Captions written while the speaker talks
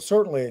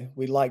certainly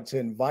we'd like to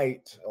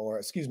invite, or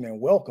excuse me, and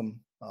welcome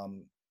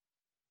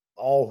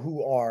all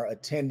who are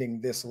attending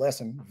this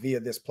lesson via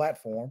this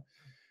platform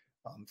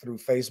through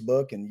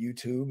Facebook and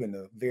YouTube and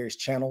the various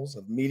channels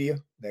of media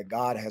that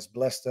God has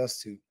blessed us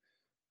to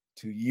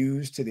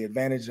use to the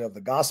advantage of the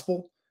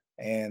gospel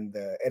and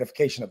the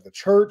edification of the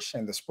church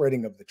and the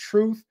spreading of the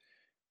truth.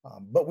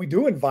 But we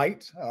do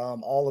invite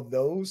all of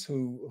those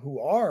who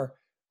are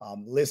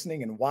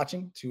listening and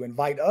watching to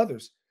invite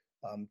others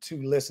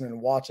to listen and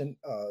watch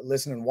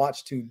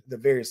to the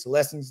various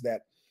lessons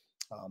that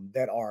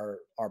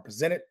are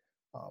presented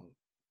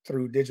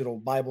through digital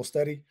Bible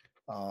study,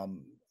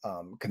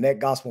 Connect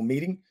Gospel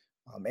Meeting,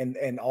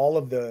 and all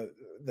of the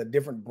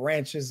different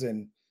branches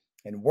and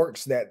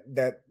works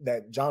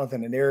that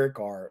Jonathan and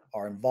Eric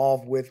are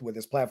involved with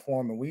this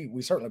platform, and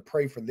we certainly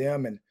pray for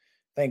them and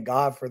thank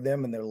God for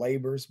them and their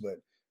labors. But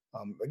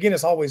again,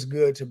 it's always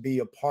good to be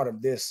a part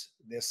of this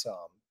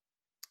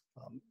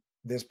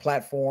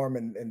platform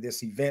and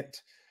this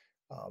event.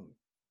 Um,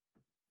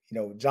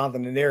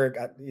 Jonathan and Eric,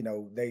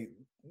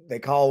 they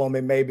call on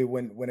me maybe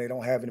when they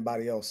don't have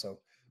anybody else.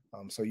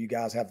 So you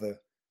guys have to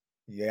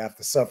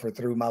suffer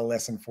through my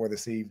lesson for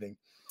this evening.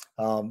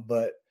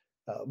 But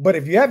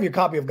if you have your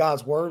copy of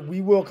God's word,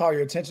 we will call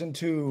your attention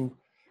to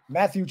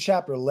Matthew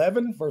chapter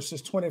 11,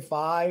 verses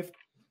 25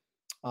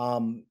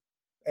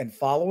 and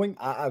following.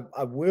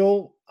 I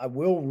will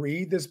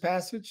read this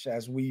passage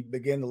as we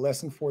begin the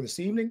lesson for this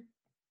evening.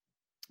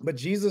 But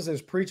Jesus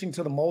is preaching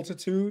to the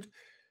multitude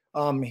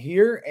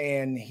here,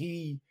 and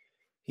he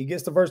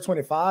gets to verse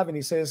 25, and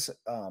he says,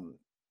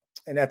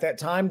 and at that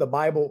time, the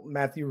Bible,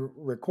 Matthew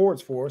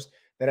records for us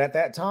that at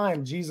that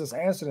time, Jesus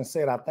answered and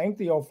said, I thank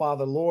thee, O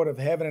Father, Lord of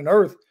heaven and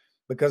earth,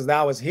 because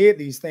thou hast hid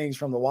these things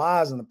from the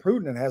wise and the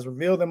prudent and hast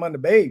revealed them unto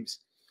babes.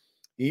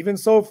 Even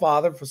so,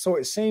 Father, for so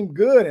it seemed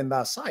good in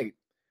thy sight.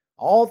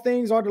 All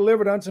things are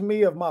delivered unto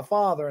me of my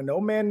Father, and no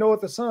man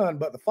knoweth the Son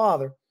but the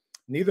Father,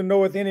 neither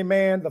knoweth any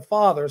man the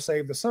Father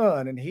save the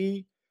Son, and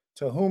he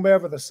to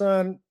whomever the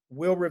Son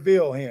will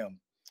reveal him.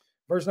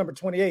 Verse number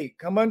 28,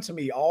 come unto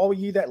me, all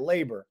ye that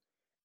labor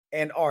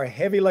and are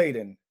heavy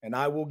laden, and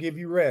I will give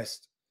you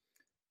rest.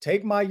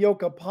 Take my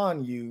yoke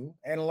upon you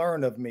and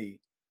learn of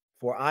me,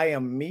 for I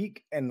am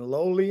meek and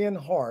lowly in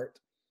heart,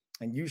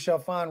 and you shall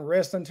find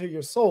rest unto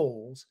your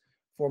souls,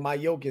 for my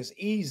yoke is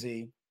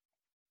easy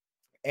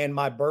and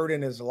my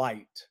burden is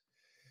light.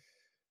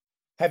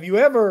 Have you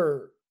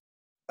ever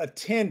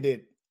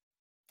attended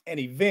an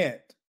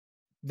event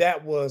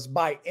that was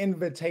by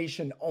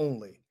invitation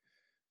only?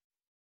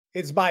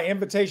 It's by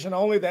invitation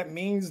only. That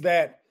means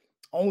that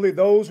only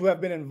those who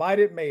have been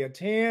invited may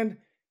attend.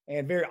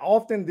 And very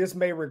often this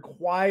may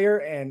require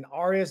an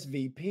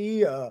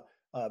RSVP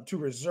to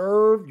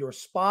reserve your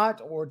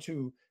spot, or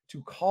to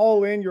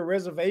call in your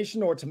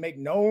reservation, or to make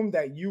known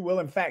that you will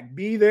in fact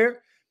be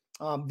there.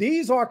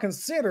 These are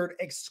considered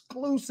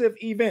exclusive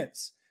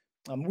events.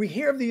 We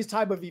hear of these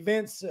type of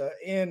events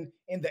in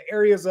the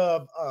areas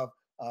of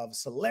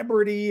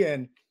celebrity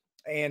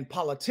and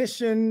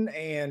politician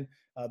and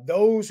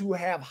those who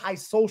have high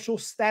social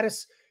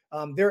status.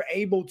 They're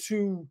able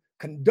to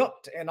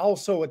conduct and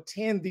also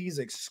attend these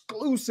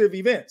exclusive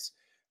events.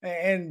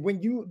 And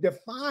when you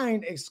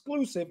define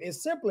exclusive, it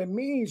simply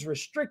means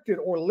restricted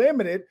or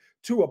limited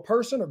to a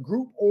person, a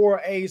group,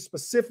 or a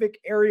specific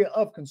area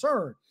of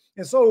concern.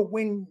 And so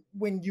when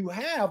you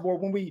have, or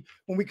when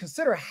we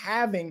consider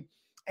having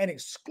an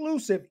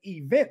exclusive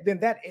event, then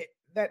that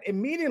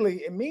immediately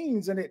it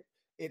means, and it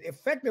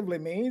effectively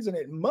means, and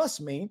it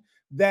must mean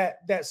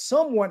that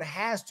someone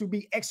has to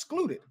be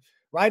excluded,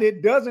 right?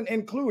 It doesn't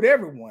include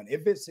everyone.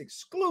 If it's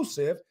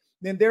exclusive,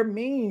 then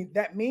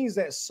that means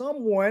that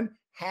someone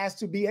has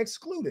to be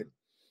excluded.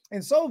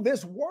 And so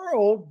this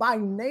world, by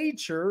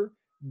nature,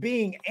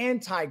 being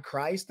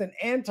anti-Christ and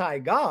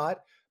anti-God,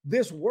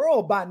 this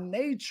world by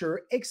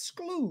nature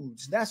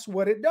excludes. That's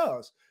what it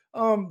does.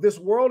 This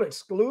world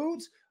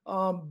excludes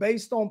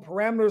based on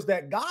parameters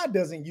that God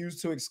doesn't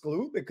use to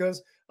exclude,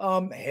 because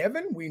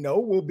heaven, we know,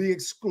 will be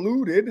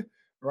excluded,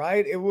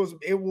 right? It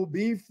will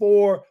be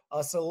for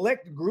a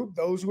select group,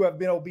 those who have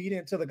been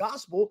obedient to the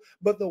gospel.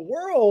 But the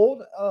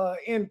world,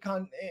 in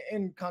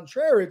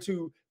contrary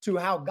to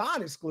how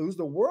God excludes,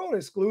 the world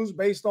excludes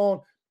based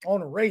on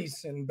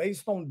race, and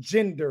based on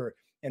gender,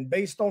 and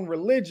based on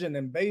religion,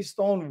 and based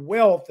on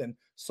wealth and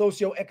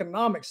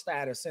socioeconomic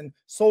status and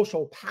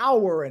social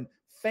power and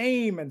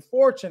fame and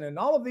fortune, and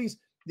all of these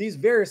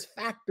various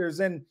factors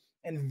and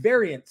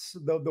variants.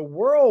 The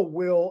world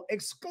will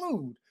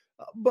exclude.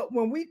 But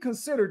when we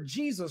consider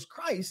Jesus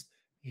Christ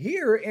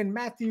here in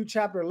Matthew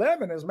chapter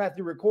 11, as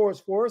Matthew records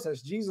for us,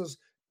 as Jesus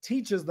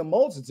teaches the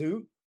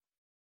multitude,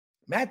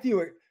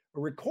 Matthew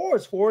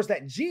records for us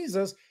that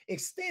Jesus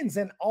extends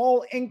an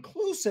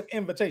all-inclusive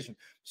invitation.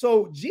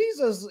 So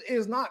Jesus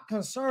is not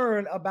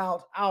concerned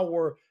about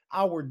our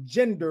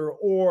gender,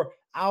 or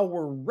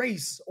our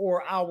race,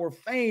 or our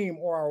fame,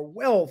 or our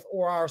wealth,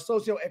 or our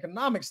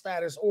socioeconomic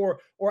status, or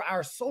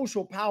our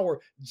social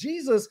power.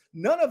 Jesus,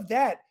 none of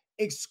that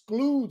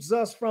excludes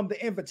us from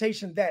the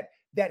invitation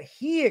that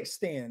he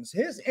extends.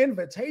 His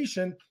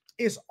invitation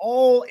is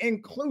all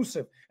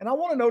inclusive. And I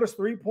want to notice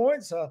 3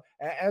 points,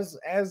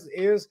 as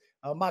is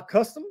my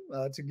custom,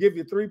 to give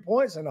you 3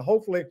 points and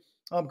hopefully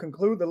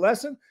conclude the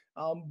lesson.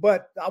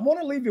 But I want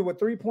to leave you with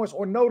 3 points,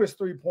 or notice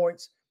 3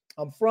 points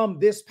from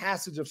this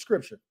passage of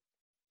scripture.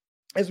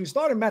 As we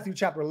start in Matthew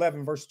chapter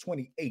 11, verse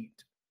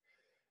 28,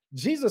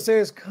 Jesus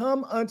says,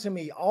 "Come unto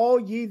me, all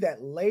ye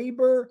that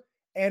labor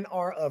and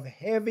are of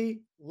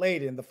heavy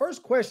laden." The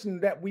first question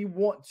that we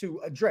want to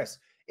address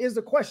is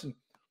the question,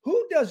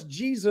 who does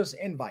Jesus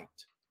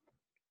invite?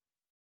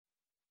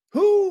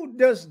 Who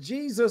does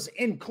Jesus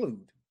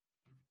include?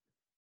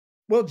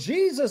 Well,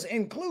 Jesus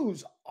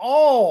includes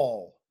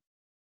all.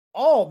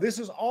 This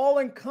is all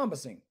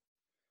encompassing.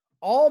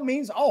 All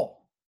means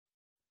all,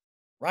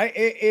 right?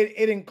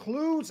 It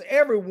includes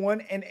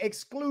everyone and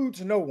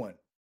excludes no one.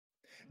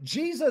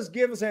 Jesus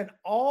gives an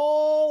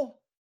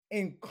all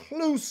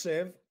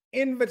inclusive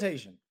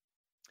invitation.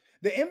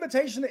 The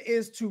invitation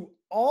is to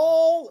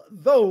all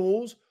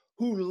those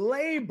who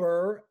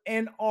labor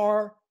and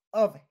are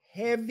of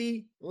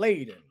heavy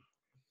laden.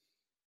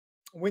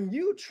 When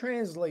you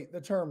translate the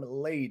term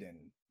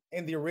laden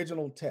in the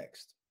original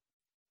text,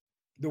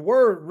 the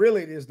word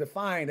really is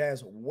defined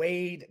as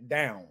weighed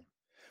down.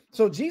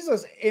 So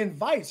Jesus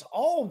invites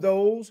all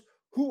those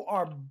who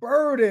are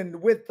burdened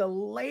with the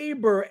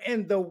labor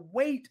and the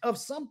weight of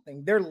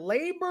something. They're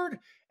labored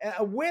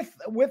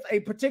with a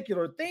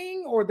particular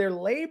thing, or they're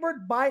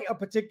labored by a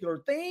particular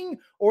thing,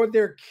 or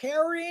they're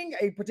carrying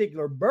a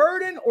particular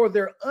burden, or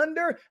they're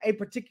under a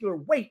particular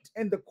weight.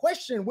 And the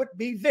question would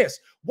be this: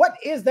 what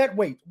is that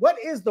weight? What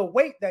is the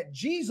weight that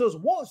Jesus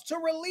wants to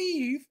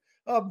relieve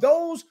of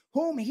those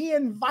whom he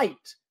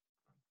invites?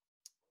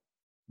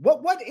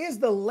 What is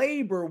the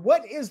labor?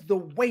 What is the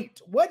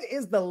weight? What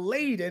is the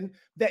laden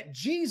that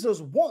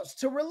Jesus wants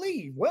to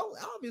relieve? Well,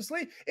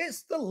 obviously,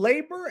 it's the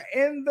labor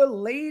and the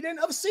laden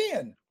of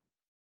sin.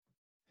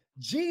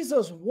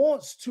 Jesus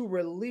wants to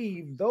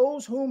relieve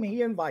those whom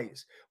he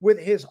invites with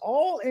his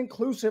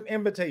all-inclusive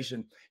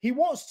invitation. He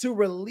wants to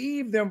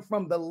relieve them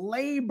from the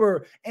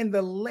labor and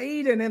the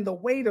laden and the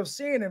weight of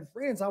sin. And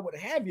friends, I would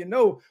have you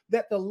know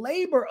that the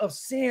labor of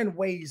sin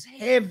weighs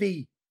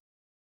heavy.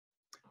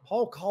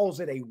 Paul calls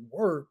it a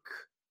work.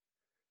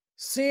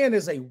 Sin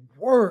is a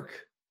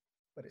work,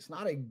 but it's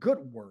not a good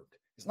work.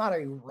 It's not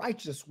a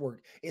righteous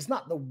work. It's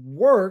not the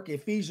work,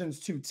 Ephesians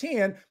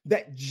 2:10,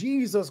 that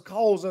Jesus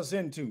calls us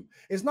into.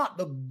 It's not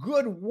the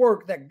good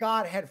work that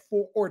God had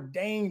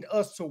foreordained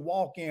us to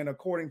walk in,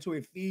 according to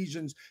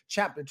Ephesians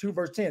chapter 2,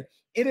 verse 10.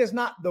 It is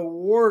not the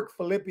work,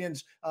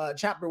 Philippians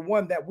chapter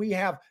 1, that we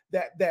have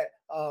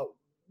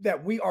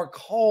that we are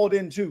called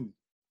into.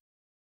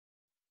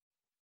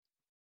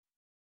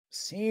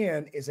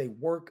 Sin is a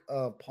work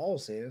of, Paul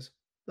says,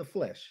 the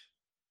flesh.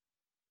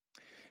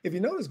 If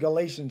you notice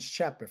Galatians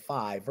chapter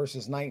 5,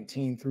 verses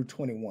 19 through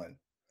 21,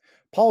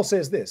 Paul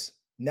says this: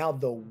 "Now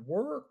the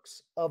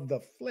works of the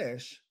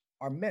flesh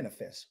are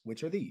manifest,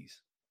 which are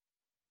these: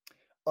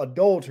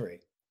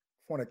 adultery,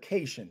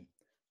 fornication,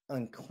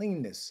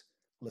 uncleanness,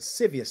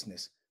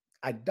 lasciviousness,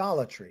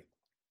 idolatry,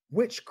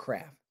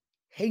 witchcraft,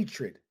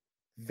 hatred,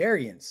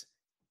 variance,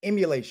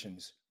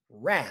 emulations,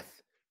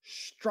 wrath,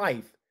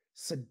 strife,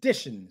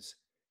 seditions,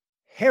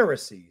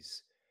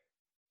 heresies,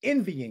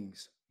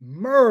 envyings,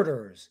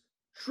 murders,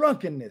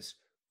 drunkenness,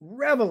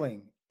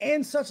 reveling,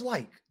 and such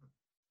like."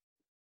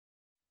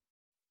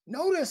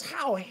 Notice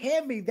how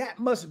heavy that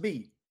must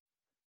be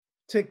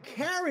to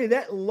carry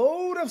that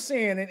load of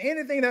sin and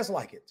anything that's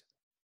like it.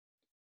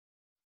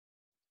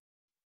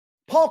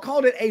 Paul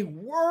called it a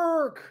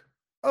work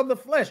of the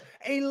flesh,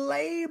 a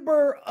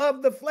labor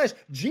of the flesh.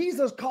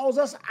 Jesus calls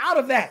us out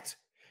of that.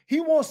 He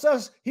wants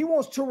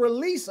to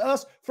release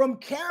us from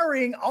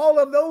carrying all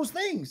of those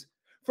things,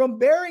 from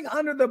bearing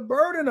under the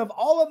burden of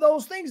all of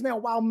those things. Now,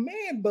 while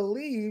man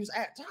believes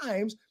at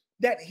times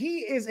that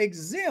he is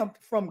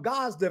exempt from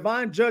God's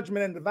divine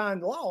judgment and divine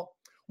law,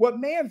 what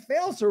man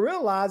fails to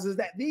realize is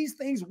that these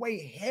things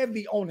weigh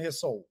heavy on his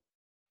soul.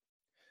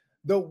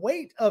 The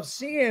weight of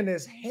sin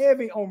is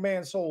heavy on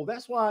man's soul.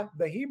 That's why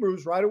the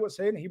Hebrews writer would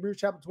say in Hebrews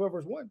chapter 12,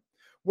 verse 1,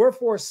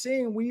 "Wherefore,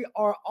 seeing we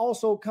are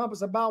also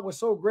compassed about with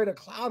so great a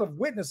cloud of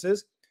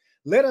witnesses,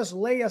 let us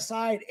lay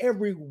aside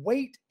every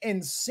weight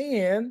and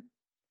sin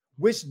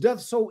which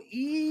doth so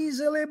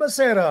easily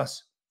beset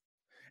us,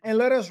 and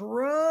let us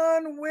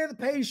run with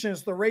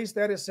patience the race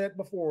that is set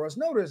before us."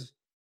 Notice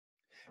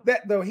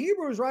that the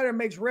Hebrews writer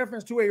makes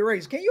reference to a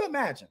race. Can you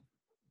imagine?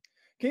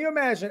 Can you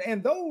imagine?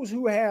 And those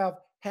who have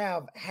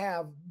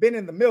been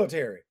in the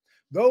military,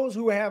 those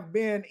who have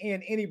been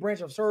in any branch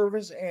of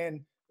service,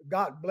 and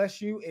God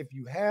bless you if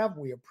you have.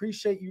 We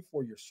appreciate you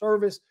for your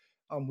service.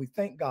 We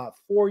thank God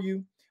for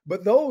you.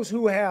 But those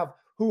who have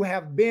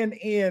been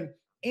in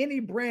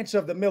any branch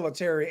of the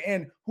military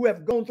and who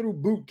have gone through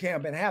boot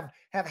camp and have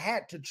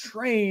had to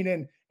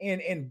train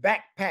in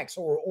backpacks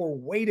or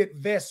weighted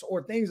vests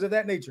or things of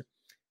that nature,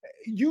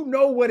 you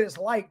know what it's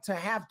like to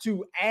have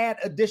to add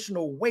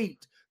additional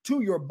weight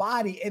to your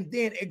body and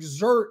then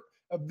exert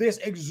this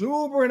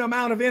exuberant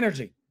amount of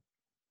energy.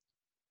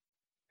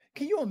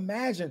 Can you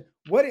imagine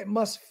what it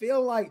must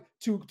feel like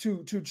to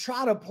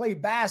try to play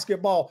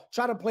basketball,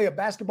 try to play a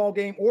basketball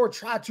game, or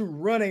try to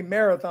run a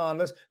marathon.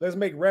 Let's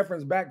make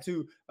reference back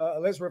to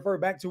let's refer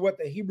back to what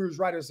the Hebrews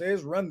writer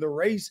says: run the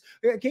race.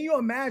 Can you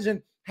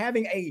imagine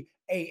having a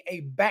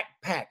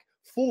backpack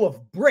full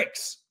of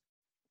bricks?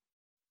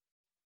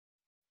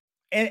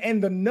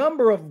 And the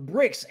number of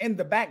bricks in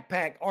the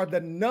backpack are the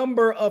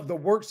number of the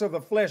works of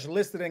the flesh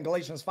listed in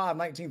Galatians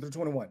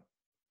 5:19-21.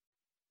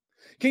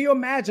 Can you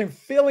imagine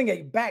filling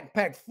a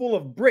backpack full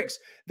of bricks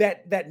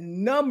that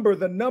number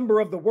the number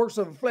of the works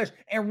of the flesh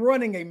and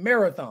running a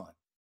marathon?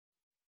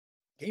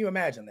 Can you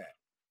imagine that?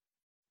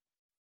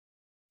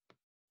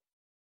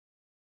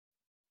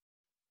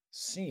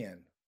 Sin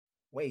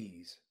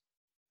weighs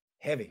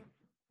heavy,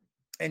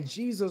 and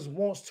Jesus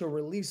wants to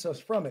release us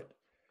from it,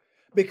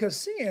 because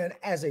sin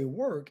as a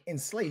work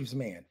enslaves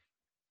man.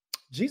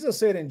 Jesus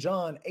said in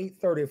John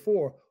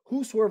 8:34,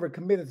 whosoever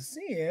committeth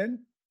sin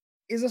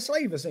is a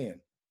slave of sin,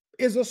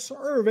 is a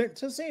servant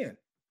to sin.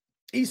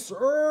 He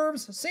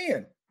serves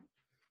sin.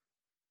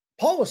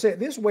 Paul said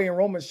this way in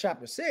Romans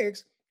chapter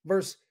 6,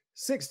 verse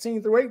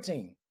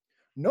 16-18.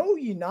 Know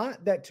ye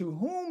not that to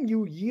whom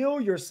you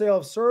yield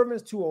yourselves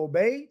servants to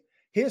obey,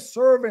 his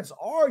servants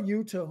are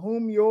you to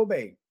whom you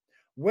obey,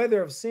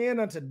 whether of sin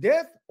unto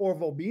death or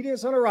of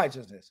obedience unto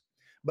righteousness.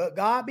 But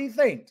God be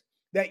thanked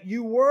that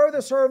you were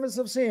the servants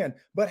of sin,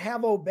 but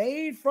have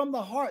obeyed from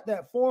the heart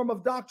that form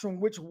of doctrine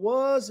which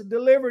was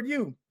delivered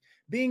you.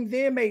 Being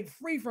then made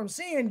free from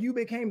sin, you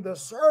became the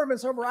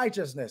servants of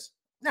righteousness.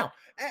 Now,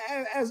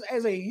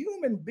 as a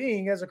human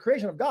being, as a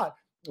creation of God,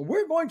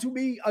 we're going to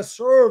be a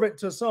servant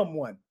to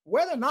someone,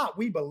 whether or not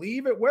we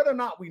believe it, whether or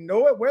not we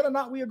know it, whether or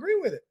not we agree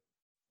with it.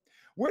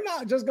 We're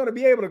not just going to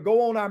be able to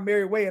go on our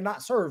merry way and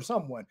not serve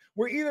someone.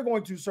 We're either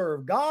going to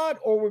serve God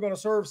or we're going to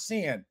serve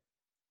sin.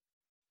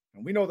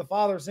 And we know the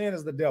father of sin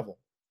is the devil.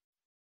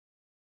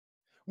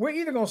 We're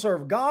either going to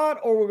serve God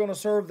or we're going to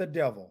serve the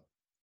devil.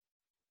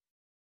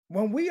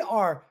 When we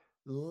are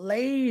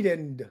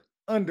laden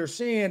under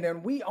sin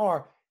and we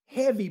are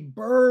heavy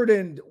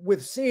burdened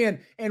with sin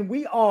and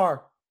we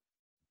are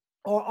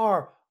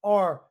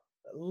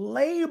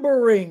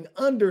laboring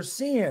under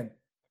sin,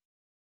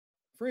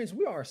 friends,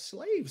 we are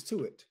slaves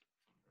to it.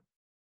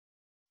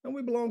 And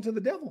we belong to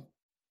the devil.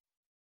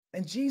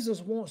 And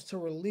Jesus wants to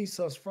release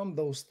us from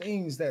those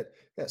things that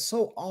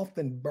so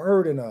often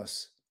burden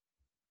us.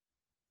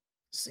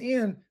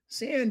 Sin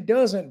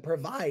doesn't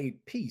provide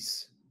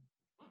peace.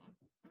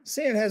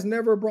 Sin has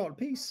never brought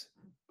peace.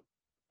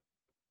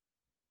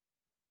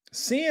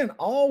 Sin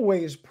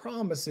always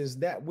promises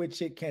that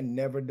which it can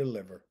never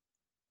deliver.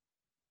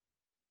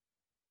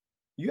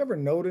 You ever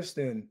noticed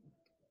in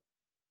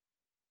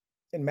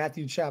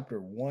Matthew chapter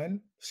 4,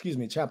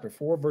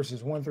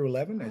 verses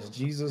 1-11, as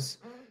Jesus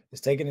is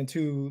taken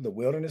into the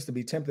wilderness to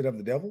be tempted of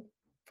the devil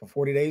for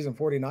 40 days and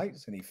 40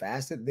 nights, and he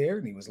fasted there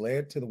and he was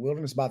led to the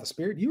wilderness by the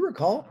Spirit. You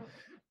recall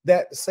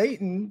that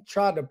Satan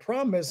tried to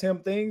promise him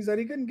things that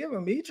he couldn't give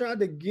him. He tried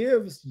to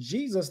give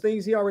Jesus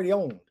things he already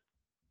owned.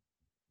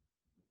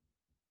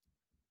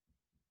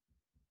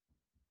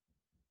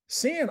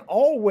 Sin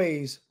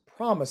always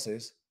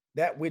promises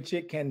that which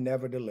it can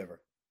never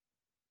deliver.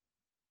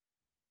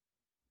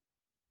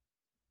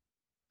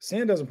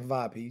 Sin doesn't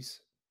provide peace.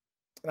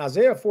 In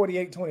Isaiah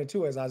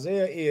 48:22, as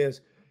Isaiah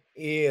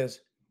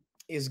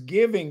is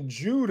giving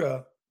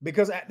Judah,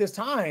 because at this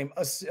time,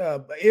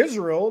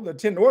 Israel, the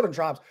 10 northern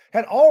tribes,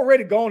 had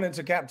already gone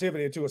into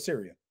captivity to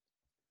Assyria.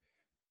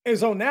 And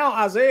so now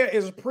Isaiah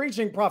is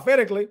preaching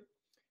prophetically.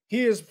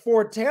 He is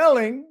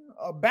foretelling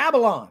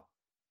Babylon.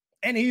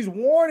 And he's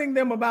warning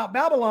them about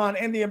Babylon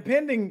and the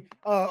impending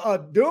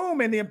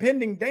doom and the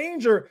impending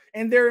danger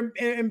and their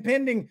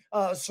impending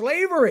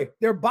slavery,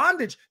 their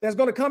bondage that's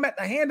going to come at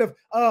the hand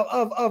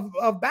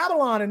of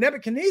Babylon and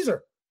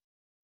Nebuchadnezzar.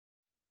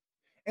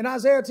 And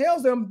Isaiah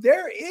tells them,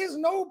 there is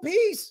no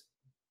peace,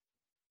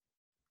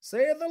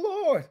 saith the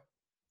Lord,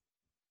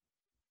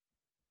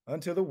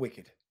 unto the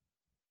wicked.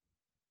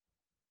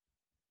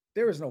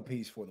 There is no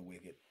peace for the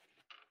wicked.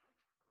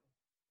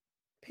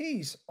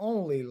 Peace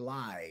only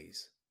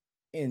lies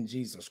in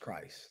Jesus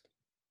Christ.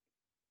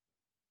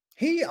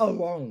 He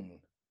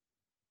alone.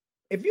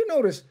 If you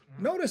notice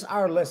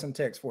our lesson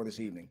text for this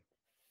evening.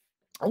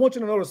 I want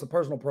you to notice the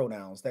personal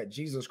pronouns that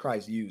Jesus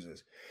Christ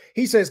uses.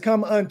 He says,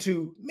 come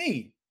unto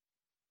me.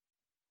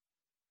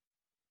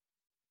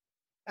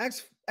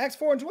 Acts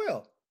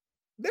 4:12.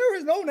 There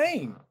is no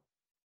name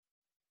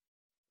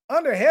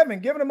under heaven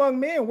given among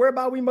men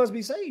whereby we must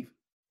be saved.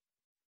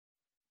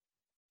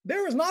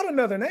 There is not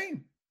another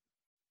name.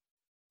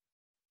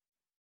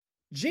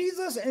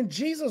 Jesus and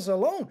Jesus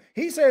alone.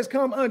 He says,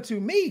 come unto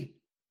me,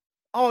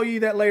 all ye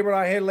that labor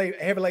are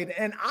heavy laden,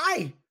 and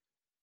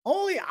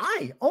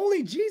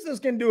only Jesus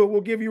can do it,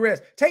 will give you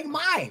rest. Take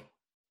my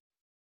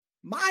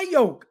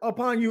yoke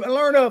upon you and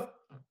learn of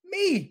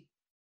me,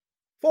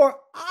 for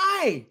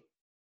I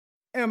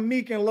am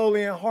meek and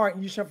lowly in heart,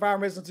 and you shall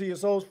find rest unto your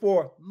souls,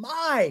 for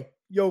my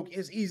yoke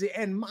is easy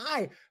and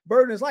my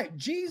burden is light.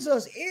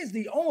 Jesus is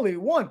the only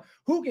one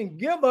who can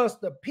give us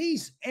the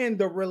peace and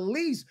the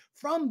release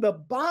from the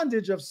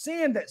bondage of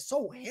sin that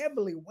so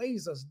heavily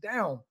weighs us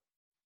down.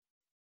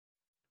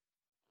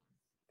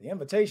 The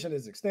invitation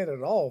is extended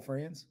to all,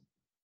 friends.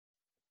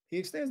 He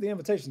extends the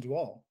invitation to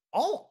all.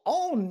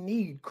 All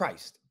need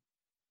Christ.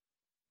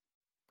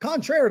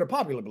 Contrary to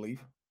popular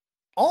belief,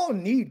 all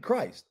need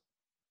Christ.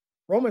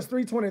 Romans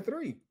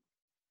 3:23.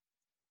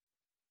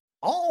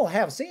 All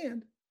have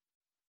sinned.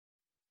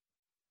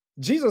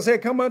 Jesus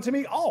said, "Come unto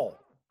me, all."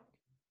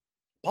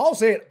 Paul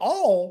said,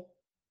 "All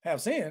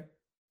have sinned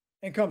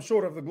and come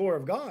short of the glory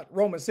of God."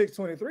 Romans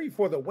 6:23.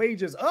 For the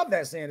wages of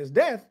that sin is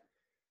death,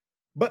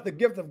 but the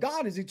gift of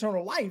God is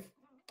eternal life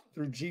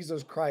through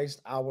Jesus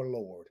Christ our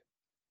Lord.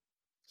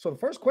 So the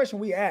first question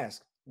we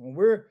ask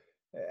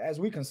as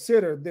we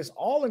consider this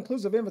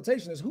all-inclusive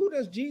invitation is, who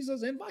does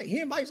Jesus invite? He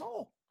invites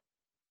all.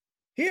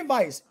 He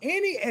invites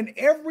any and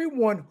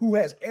everyone who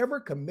has ever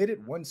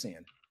committed one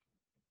sin.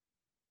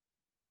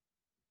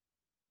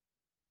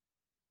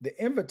 The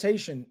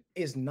invitation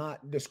is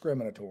not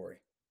discriminatory.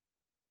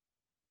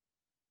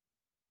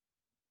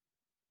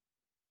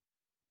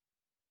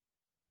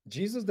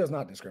 Jesus does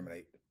not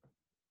discriminate.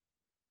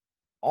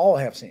 All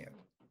have sinned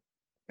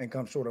and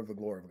come short of the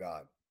glory of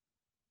God.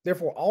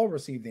 Therefore, all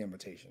receive the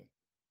invitation.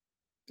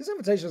 This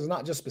invitation is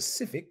not just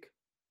specific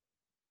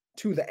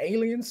to the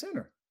alien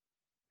sinner.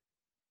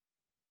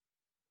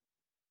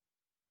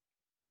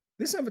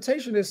 This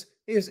invitation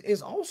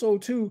is also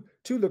to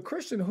the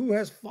Christian who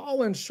has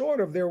fallen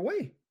short of their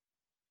way.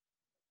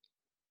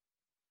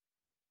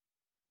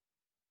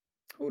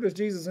 Who does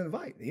Jesus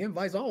invite? He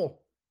invites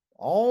all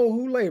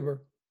who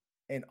labor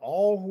and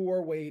all who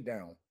are weighed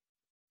down.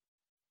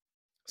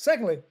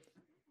 Secondly,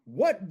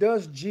 what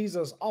does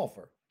Jesus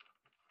offer?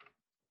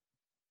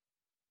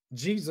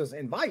 Jesus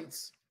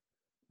invites,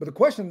 but the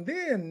question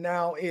then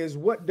now is,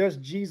 what does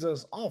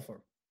Jesus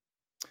offer?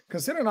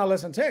 Considering our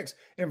lesson text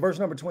in verse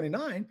number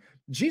 29,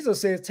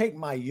 Jesus says, "Take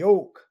my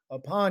yoke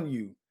upon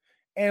you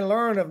and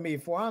learn of me,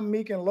 for I'm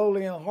meek and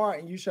lowly in heart,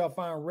 and you shall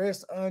find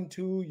rest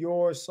unto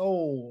your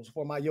souls.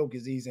 For my yoke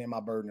is easy and my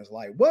burden is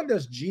light." What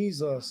does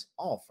Jesus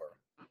offer?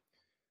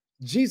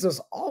 Jesus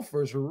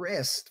offers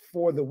rest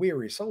for the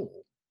weary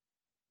soul.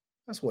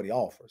 That's what he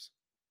offers.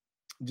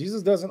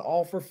 Jesus doesn't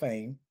offer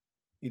fame.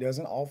 He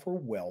doesn't offer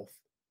wealth.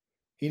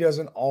 He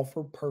doesn't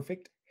offer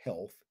perfect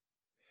health.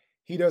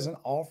 He doesn't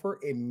offer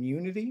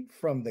immunity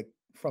from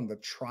the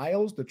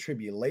trials, the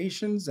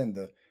tribulations, and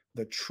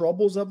the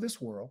troubles of this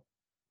world.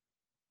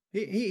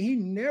 He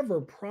never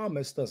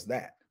promised us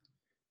that.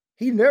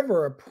 He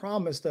never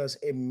promised us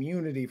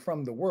immunity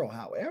from the world.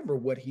 However,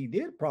 what he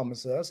did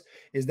promise us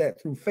is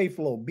that through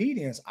faithful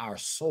obedience, our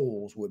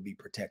souls would be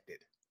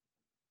protected.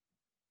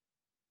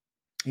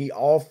 He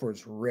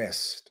offers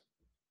rest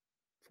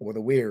for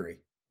the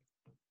weary.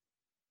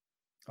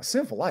 A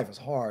sinful life is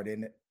hard,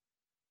 isn't it?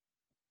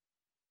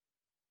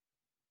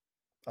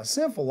 A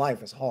sinful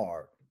life is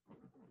hard.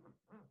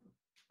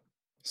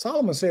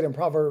 Solomon said in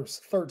Proverbs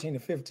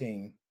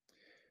 13:15,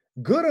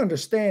 "Good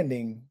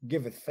understanding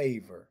giveth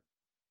favor,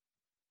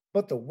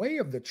 but the way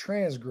of the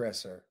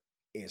transgressor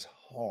is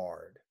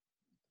hard."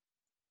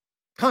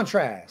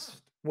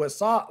 Contrast what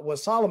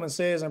Solomon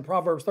says in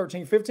Proverbs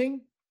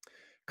 13:15.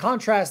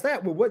 Contrast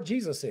that with what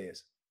Jesus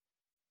says.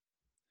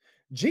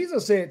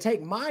 Jesus said,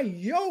 "Take my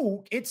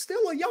yoke." It's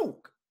still a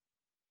yoke.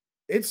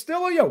 It's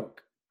still a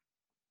yoke.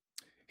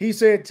 He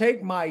said,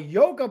 "Take my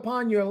yoke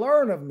upon you and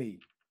learn of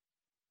me.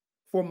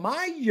 For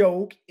my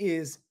yoke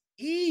is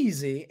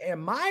easy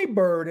and my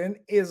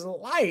burden is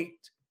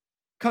light,"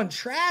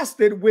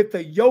 contrasted with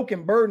the yoke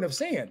and burden of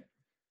sin.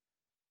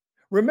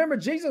 Remember,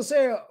 Jesus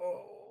said,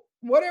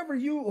 whoever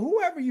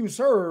you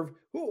serve,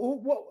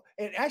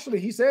 and actually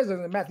he says it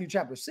in Matthew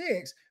chapter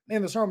 6,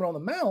 in the Sermon on the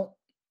Mount,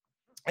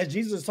 as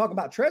Jesus is talking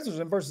about treasures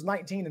in verses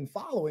 19 and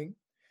following,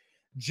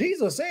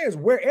 Jesus says,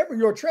 wherever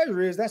your treasure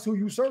is, that's who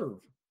you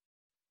serve.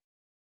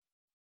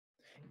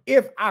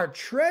 If our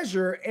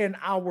treasure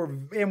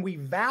and we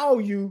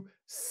value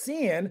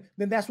sin,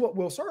 then that's what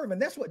we'll serve.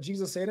 And that's what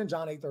Jesus said in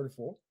John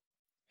 8:34.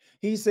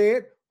 He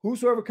said,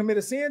 whosoever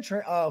committed sin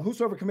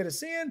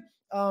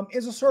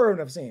is a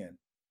servant of sin.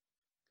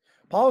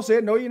 Paul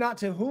said, "Know ye not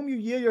to whom you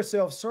yield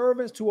yourselves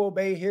servants to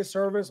obey his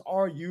servants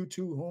are you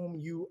to whom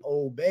you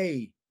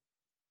obey."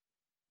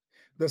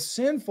 The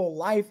sinful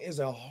life is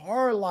a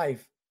hard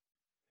life.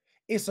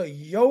 It's a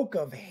yoke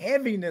of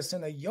heaviness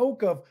and a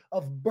yoke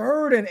of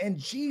burden, and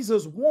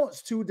Jesus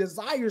wants to,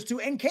 desires to,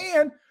 and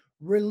can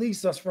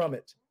release us from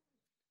it.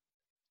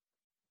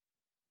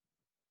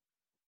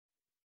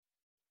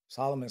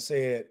 Solomon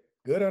said,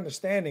 "Good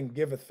understanding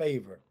giveth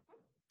favor,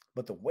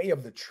 but the way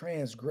of the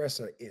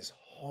transgressor is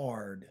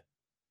hard."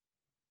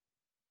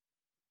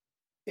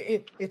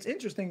 It's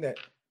interesting that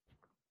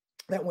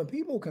when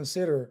people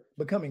consider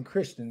becoming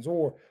Christians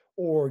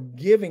or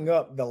giving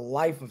up the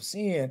life of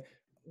sin,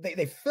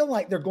 they feel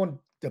like they're going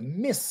to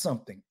miss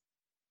something.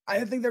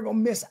 I think they're going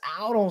to miss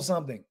out on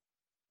something.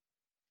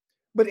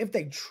 But if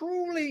they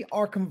truly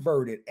are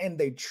converted and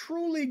they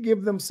truly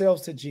give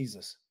themselves to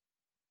Jesus,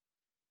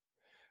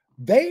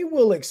 they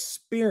will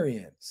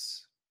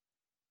experience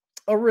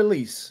a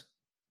release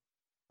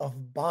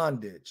of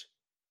bondage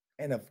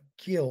and of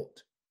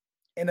guilt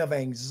and of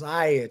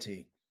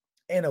anxiety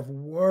and of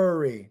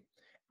worry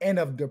and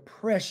of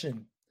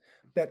depression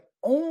that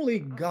only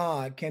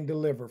God can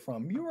deliver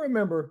from. You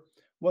remember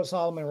what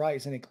Solomon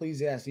writes in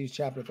Ecclesiastes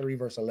chapter 3,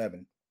 verse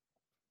 11.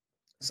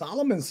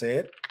 Solomon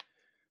said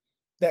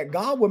that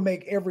God would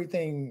make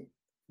everything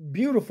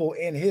beautiful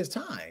in his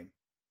time.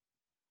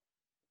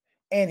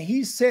 And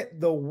he set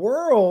the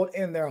world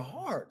in their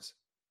hearts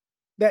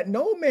that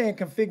no man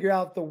can figure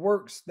out the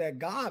works that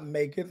God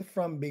maketh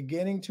from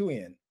beginning to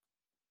end.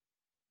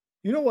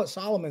 You know what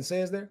Solomon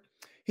says there?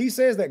 He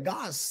says that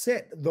God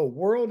set the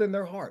world in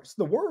their hearts.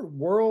 The word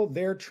world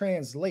there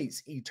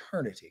translates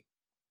eternity.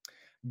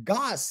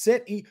 God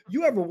set,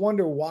 you ever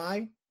wonder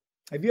why?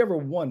 Have you ever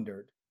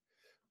wondered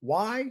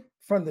why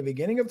from the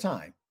beginning of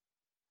time,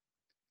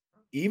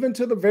 even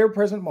to the very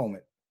present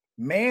moment,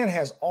 man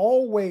has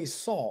always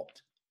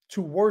sought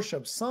to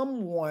worship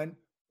someone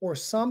or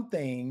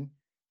something,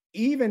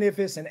 even if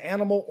it's an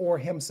animal or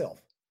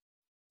himself?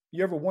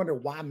 You ever wonder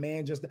why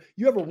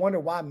you ever wonder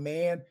why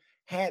man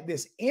had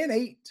this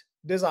innate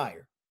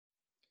desire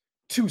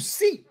to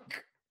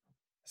seek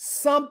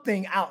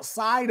something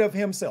outside of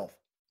himself?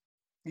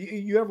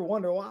 You ever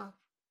wonder why?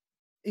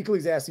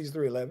 Ecclesiastes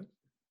 3:11,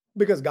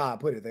 because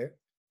God put it there.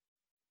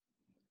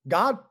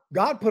 God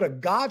put a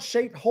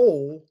God-shaped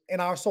hole in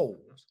our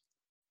souls,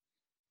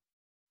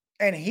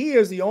 and he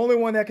is the only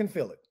one that can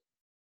fill it.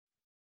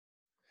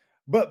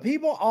 But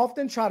people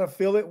often try to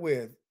fill it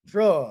with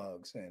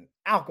drugs and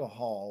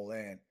alcohol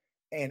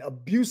and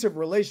abusive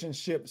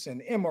relationships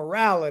and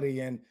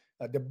immorality and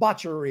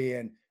debauchery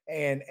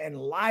and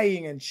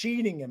lying and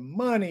cheating and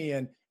money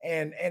and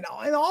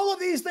all of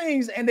these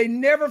things, and they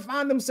never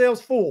find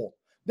themselves full.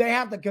 They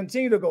have to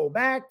continue to go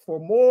back for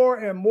more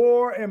and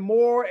more and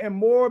more and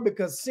more,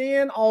 because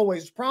sin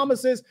always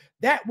promises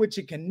that which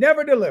it can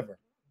never deliver.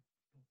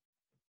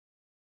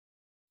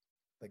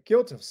 The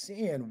guilt of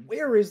sin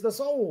wearies the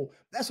soul.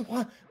 That's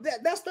why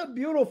that's the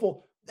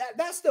beautiful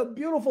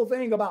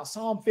thing about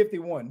Psalm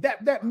 51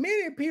 that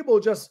many people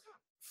just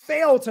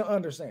fail to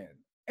understand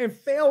and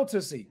fail to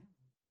see.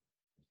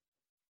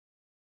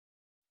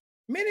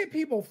 Many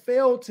people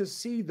fail to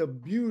see the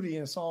beauty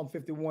in Psalm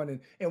 51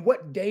 and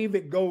what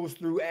David goes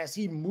through as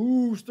he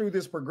moves through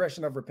this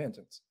progression of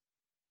repentance.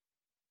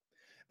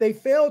 They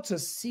fail to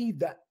see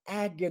the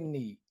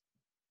agony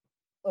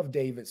of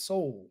David's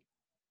soul.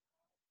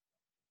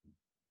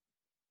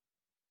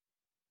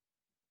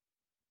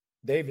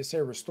 David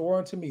said, "Restore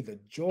unto me the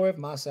joy of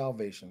my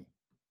salvation."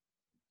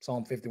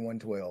 Psalm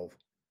 51:12.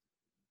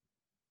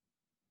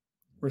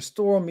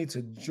 Restore me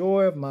to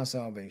joy of my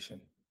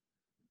salvation.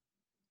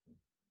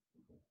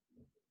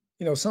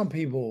 You know, some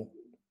people,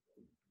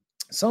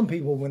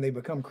 when they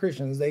become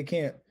Christians, they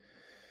can't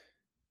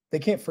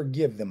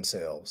forgive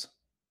themselves.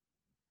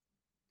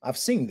 I've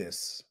seen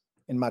this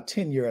in my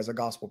tenure as a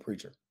gospel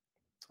preacher,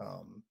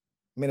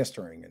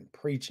 ministering and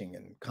preaching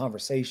and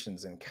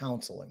conversations and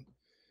counseling.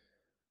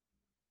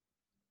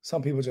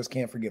 Some people just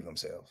can't forgive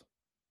themselves.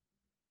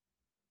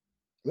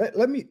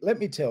 Let me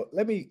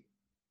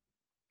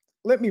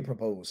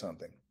propose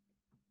something.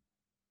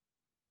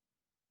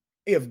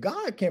 If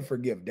God can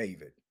forgive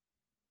David,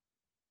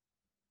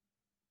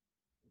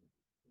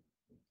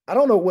 I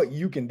don't know what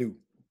you can do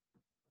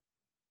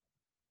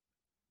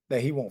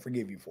that he won't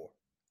forgive you for.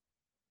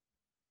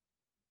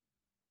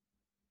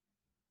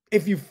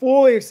 If you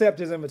fully accept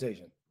his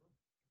invitation.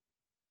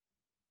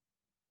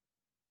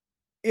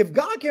 If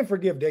God can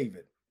forgive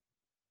David,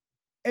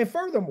 and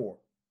furthermore,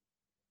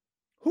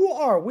 who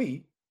are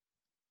we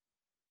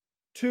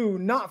to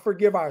not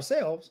forgive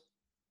ourselves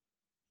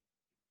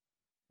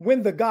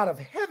when the God of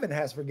heaven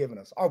has forgiven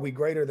us? Are we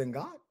greater than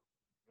God?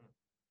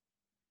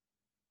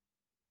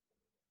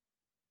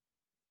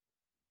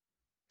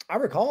 I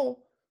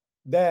recall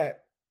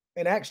that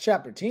in Acts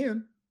chapter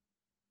 10,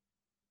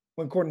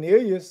 when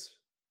Cornelius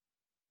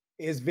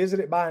is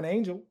visited by an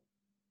angel,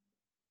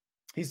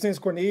 he sends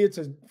Cornelius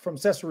from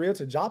Caesarea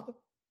to Joppa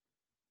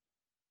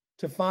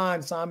to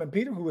find Simon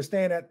Peter, who was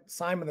staying at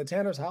Simon the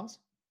tanner's house.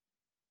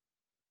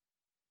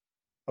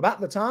 About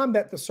the time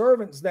that the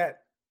servants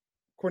that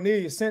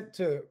Cornelius sent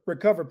to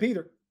recover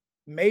Peter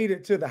made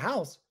it to the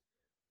house,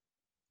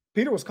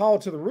 Peter was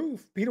called to the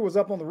roof. Peter was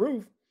up on the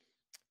roof,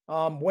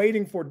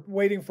 waiting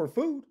for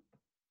food,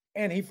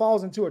 and he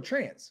falls into a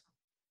trance.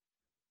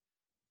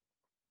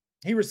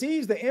 He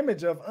receives the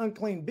image of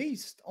unclean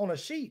beast on a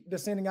sheet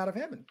descending out of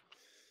heaven.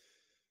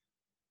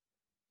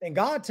 And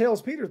God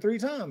tells Peter 3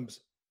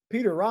 times,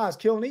 "Peter, rise,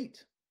 kill and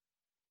eat."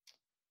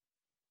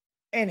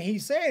 And he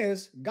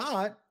says,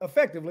 God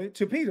effectively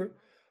to Peter,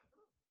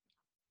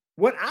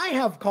 "What I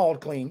have called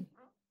clean,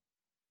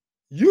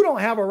 you don't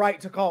have a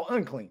right to call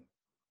unclean."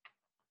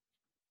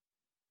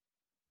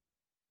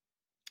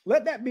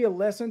 Let that be a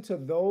lesson to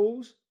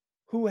those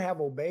who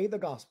have obeyed the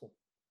gospel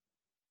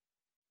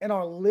and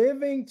are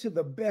living to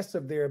the best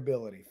of their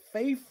ability,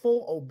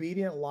 faithful,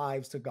 obedient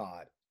lives to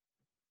God.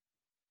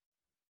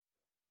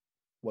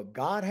 What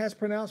God has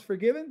pronounced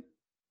forgiven,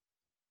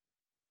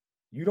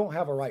 you don't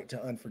have a right to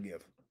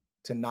unforgive,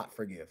 to not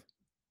forgive.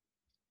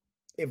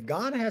 if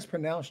God has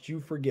pronounced you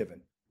forgiven,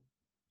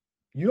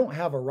 you don't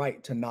have a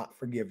right to not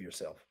forgive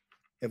yourself.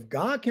 If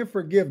God can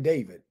forgive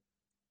David,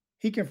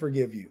 he can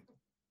forgive you.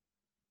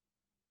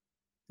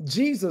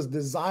 Jesus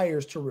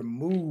desires to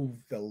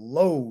remove the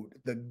load,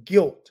 the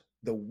guilt,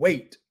 the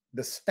weight,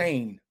 the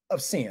stain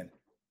of sin.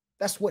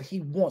 That's what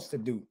he wants to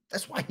do.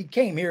 That's why he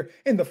came here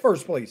in the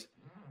first place.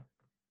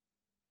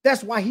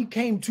 That's why he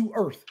came to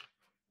earth.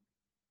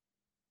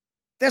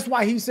 That's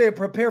why he said,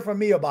 prepare for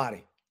me a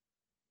body.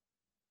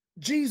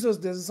 Jesus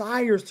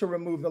desires to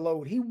remove the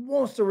load. He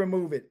wants to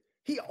remove it.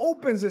 He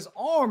opens his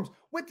arms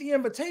with the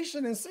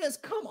invitation and says,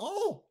 come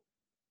all.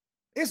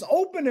 It's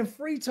open and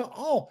free to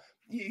all.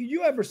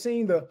 You ever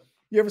seen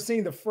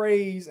the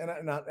phrase, and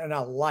I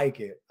like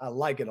it. I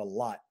like it a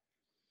lot.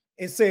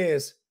 It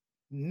says,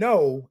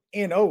 no,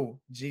 N-O,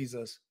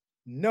 Jesus,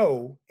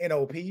 no,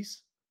 N-O,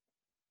 peace.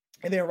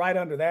 And then right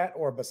under that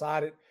or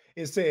beside it,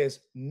 it says,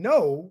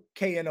 no,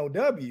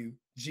 K-N-O-W,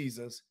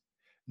 Jesus,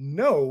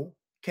 no,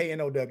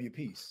 K-N-O-W,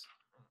 peace.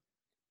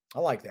 I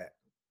like that.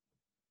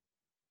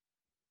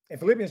 In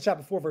Philippians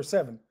chapter 4, verse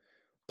 7,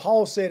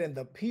 Paul said, and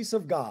the peace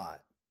of God,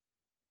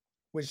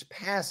 which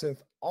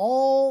passeth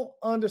all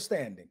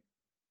understanding,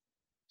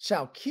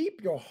 shall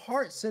keep your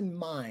hearts and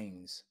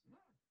minds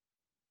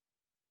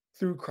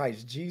through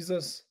Christ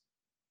Jesus,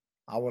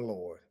 our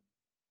Lord.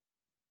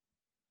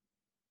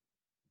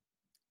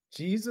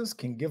 Jesus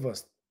can give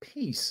us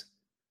peace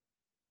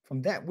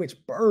from that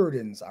which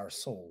burdens our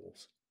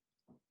souls.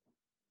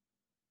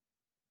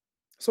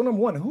 So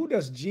number one, who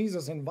does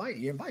Jesus invite?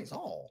 He invites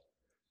all.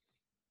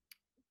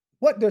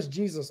 What does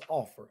Jesus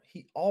offer?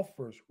 He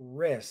offers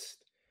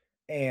rest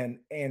and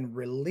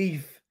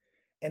relief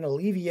and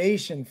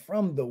alleviation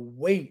from the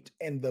weight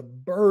and the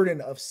burden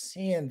of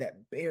sin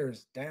that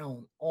bears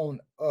down on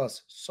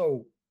us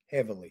so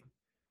heavily.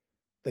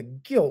 The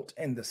guilt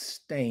and the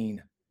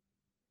stain.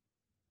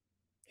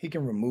 He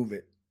can remove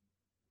it.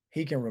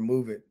 He can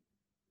remove it.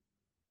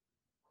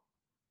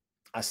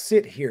 I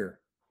sit here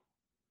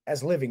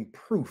as living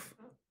proof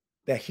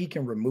that he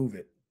can remove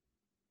it.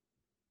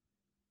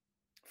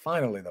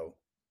 Finally, though,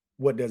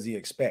 what does he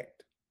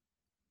expect?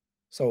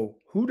 So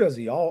who does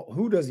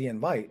he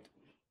invite?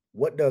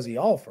 What does he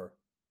offer?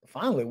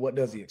 Finally, what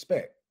does he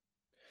expect?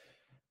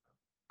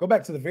 Go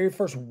back to the very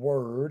first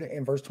word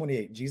in verse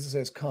 28. Jesus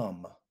says,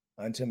 come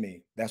unto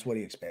me. That's what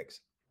he expects.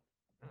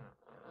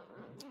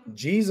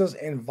 Jesus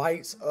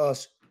invites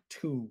us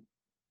to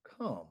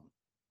come.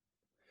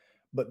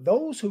 But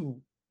those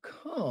who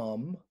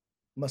come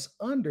must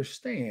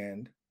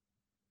understand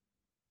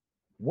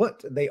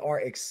what they are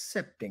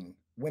accepting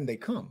when they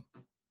come.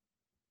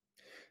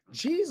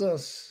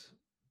 Jesus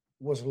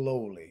was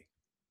lowly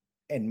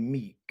and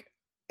meek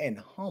and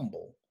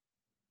humble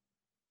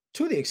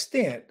to the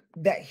extent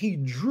that he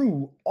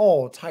drew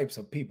all types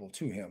of people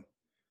to him.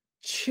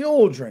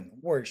 Children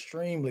were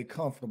extremely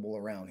comfortable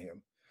around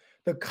him.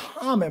 The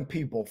common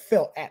people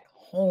felt at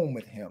home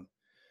with him.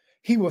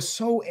 He was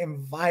so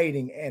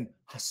inviting and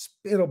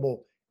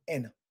hospitable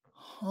and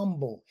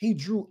humble. He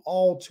drew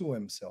all to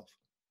himself.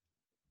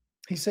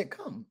 He said,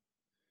 come.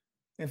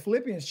 In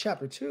Philippians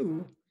chapter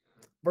 2,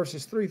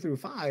 verses 3 through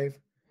 5,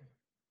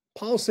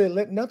 Paul said,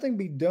 let nothing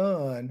be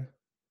done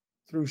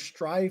through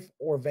strife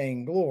or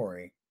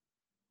vainglory,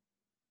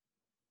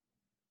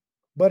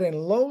 but in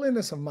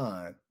lowliness of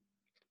mind,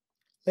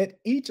 let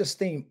each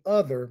esteem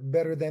other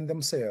better than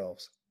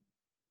themselves.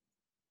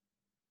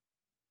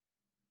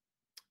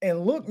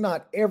 And look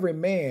not every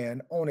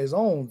man on his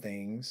own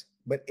things,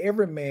 but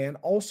every man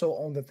also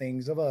on the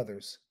things of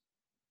others.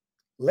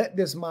 Let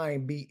this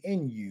mind be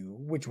in you,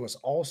 which was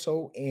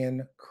also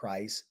in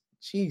Christ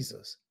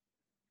Jesus.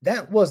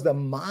 That was the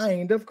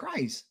mind of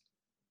Christ.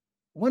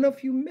 One of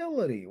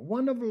humility,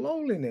 one of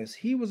lowliness.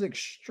 He was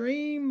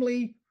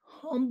extremely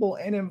humble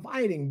and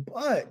inviting,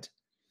 but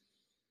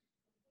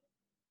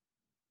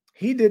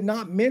he did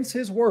not mince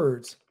his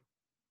words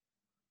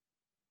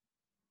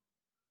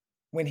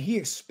when he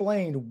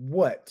explained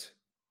what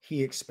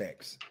he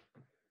expects.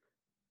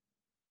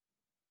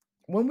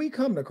 When we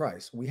come to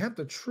Christ, we have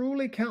to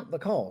truly count the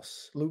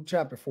cost. Luke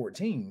chapter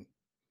 14.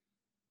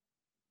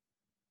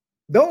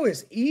 Though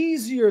it's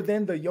easier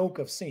than the yoke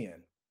of sin,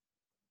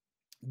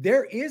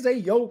 there is a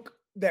yoke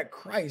that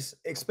Christ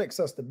expects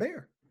us to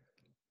bear.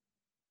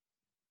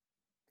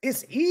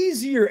 It's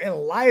easier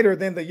and lighter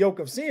than the yoke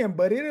of sin,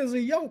 but it is a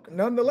yoke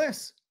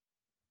nonetheless.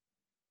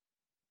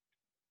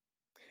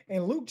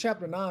 In Luke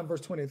chapter 9,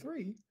 verse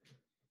 23,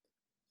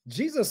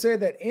 Jesus said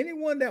that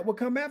anyone that will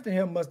come after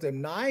him must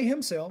deny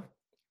himself,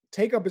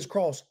 take up his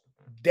cross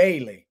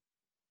daily,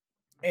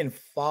 and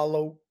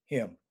follow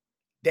him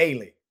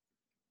daily,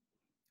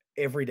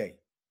 every day.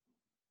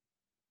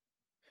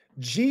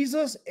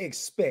 Jesus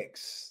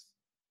expects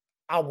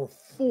our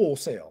full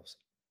selves,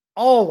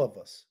 all of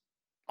us,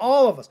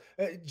 all of us.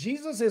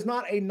 Jesus is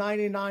not a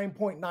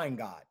 99.9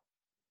 God.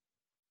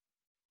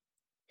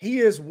 He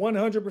is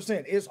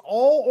 100%. It's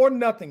all or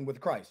nothing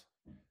with Christ.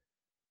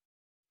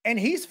 And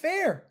he's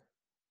fair.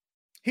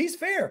 He's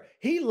fair.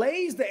 He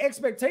lays the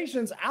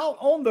expectations out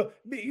on the,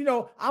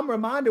 I'm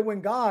reminded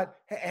when God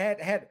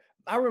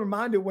I'm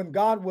reminded when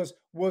God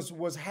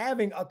was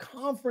having a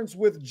conference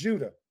with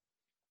Judah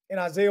in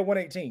Isaiah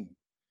 118.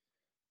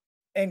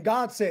 And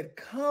God said,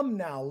 "Come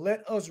now,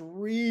 let us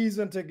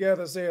reason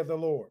together, saith the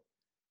Lord."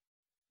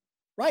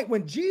 Right?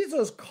 When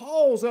Jesus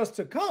calls us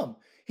to come,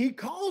 he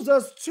calls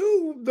us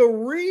to the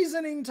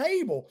reasoning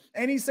table.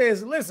 And he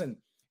says, "Listen,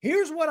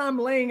 here's what I'm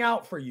laying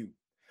out for you.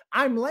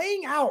 I'm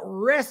laying out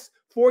rest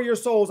for your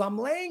souls. I'm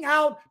laying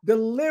out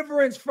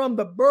deliverance from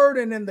the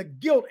burden and the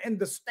guilt and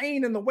the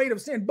stain and the weight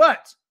of sin.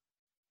 But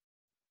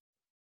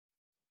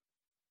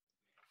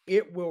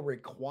it will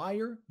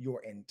require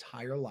your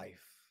entire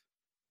life.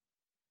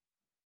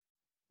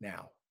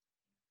 Now,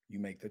 you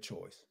make the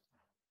choice."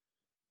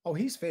 Oh,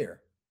 he's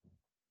fair.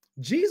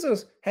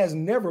 Jesus has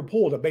never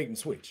pulled a bait and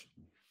switch.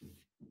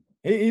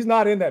 He's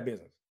not in that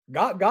business.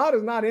 God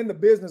is not in the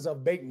business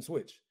of bait and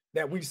switch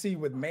that we see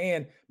with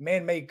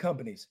man-made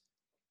companies,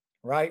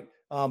 right?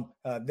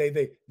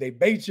 They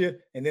bait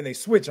you and then they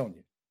switch on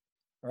you,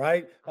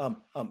 right?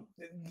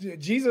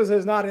 Jesus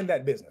is not in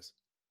that business.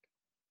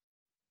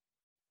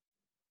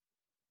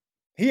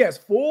 He has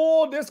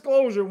full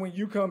disclosure when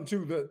you come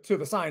to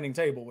the signing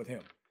table with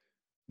him.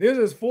 This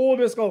is full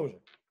disclosure.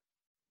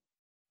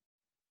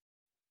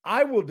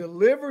 I will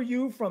deliver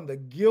you from the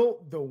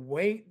guilt, the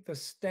weight, the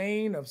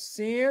stain of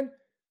sin.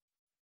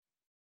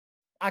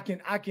 I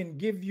can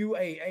give you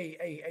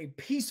a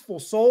peaceful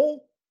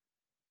soul,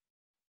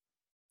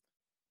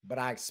 but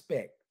I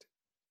expect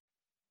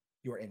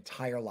your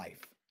entire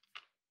life.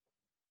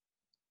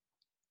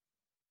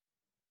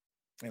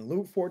 In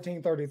Luke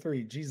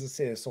 14:33, Jesus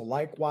says, "So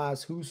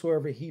likewise,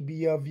 whosoever he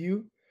be of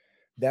you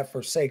that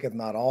forsaketh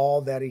not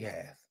all that he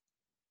hath,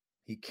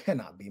 he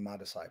cannot be my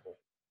disciple."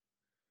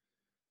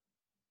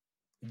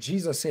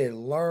 Jesus said,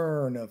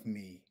 "Learn of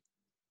me."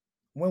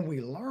 When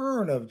we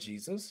learn of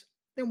Jesus,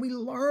 then we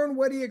learn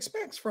what he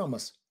expects from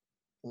us.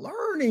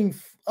 Learning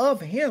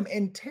of him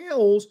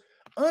entails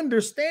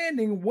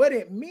understanding what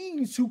it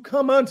means to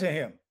come unto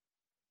him.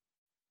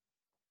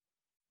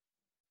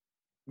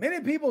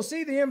 Many people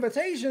see the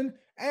invitation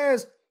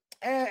as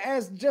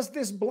just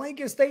this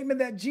blanket statement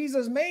that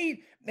Jesus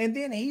made, and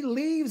then he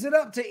leaves it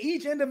up to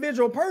each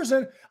individual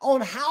person on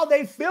how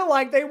they feel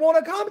like they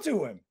want to come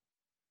to him.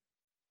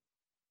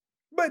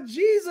 But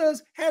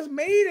Jesus has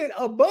made it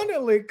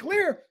abundantly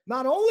clear,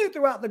 not only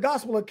throughout the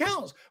gospel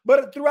accounts,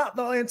 but throughout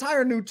the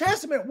entire New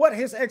Testament, what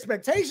his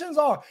expectations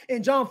are.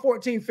 In John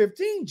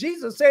 14:15,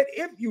 Jesus said,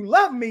 "If you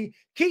love me,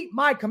 keep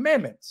my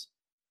commandments."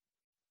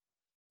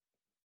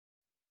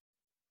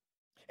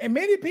 And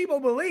many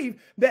people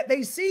believe that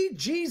they see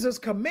Jesus'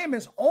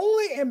 commandments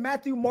only in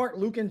Matthew, Mark,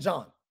 Luke, and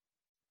John.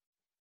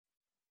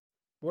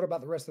 What about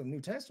the rest of the New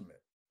Testament?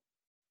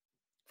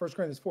 1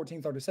 Corinthians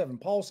 14:37,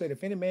 Paul said,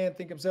 "If any man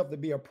think himself to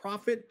be a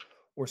prophet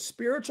or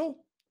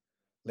spiritual,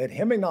 let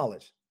him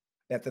acknowledge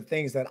that the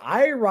things that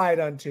I write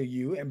unto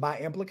you," and by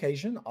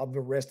implication of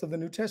the rest of the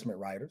New Testament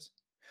writers,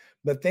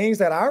 "the things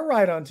that I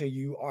write unto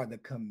you are the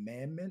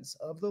commandments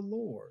of the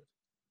Lord."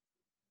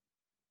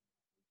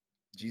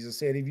 Jesus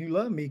said, "If you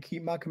love me,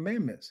 keep my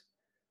commandments."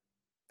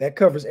 That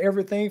covers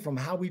everything from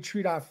how we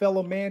treat our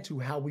fellow man to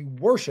how we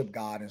worship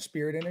God in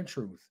spirit and in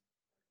truth.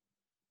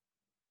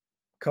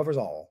 Covers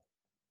all.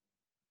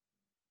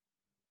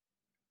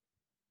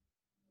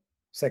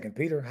 2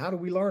 Peter, how do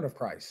we learn of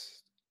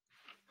Christ?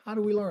 How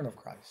do we learn of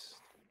Christ?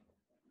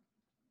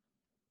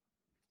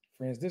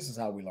 Friends, this is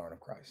how we learn of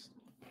Christ.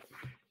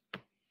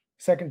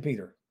 2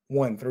 Peter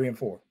 1:3 and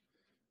 4.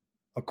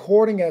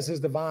 "According as his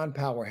divine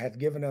power hath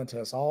given unto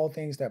us all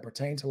things that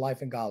pertain to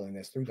life and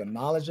godliness, through the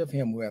knowledge of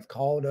him who hath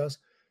called us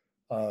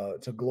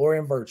to glory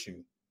and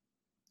virtue,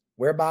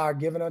 whereby are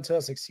given unto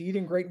us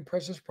exceeding great and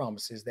precious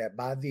promises, that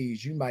by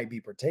these you might be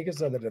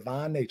partakers of the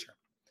divine nature,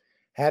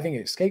 having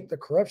escaped the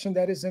corruption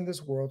that is in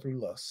this world through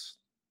lust.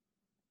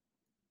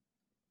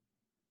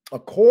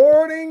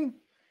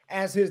 According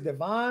as his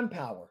divine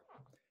power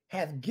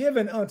hath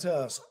given unto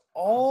us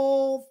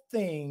all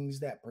things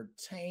that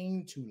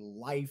pertain to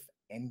life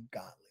and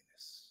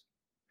godliness,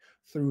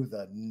 through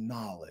the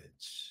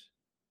knowledge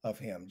of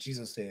him."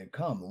 Jesus said,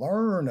 "Come,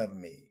 learn of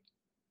me.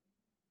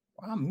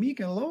 I'm meek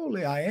and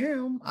lowly. I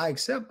am. I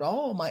accept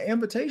all. My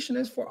invitation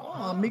is for all.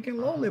 I'm meek and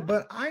lowly,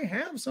 but I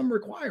have some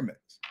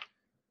requirements.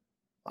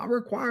 I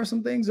require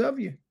some things of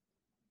you.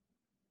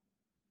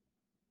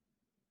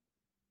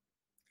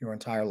 Your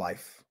entire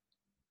life."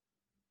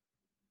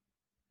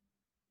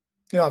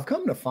 I've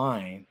come to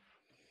find,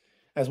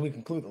 as we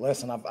conclude the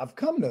lesson, I've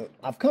come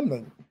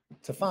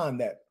to find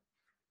that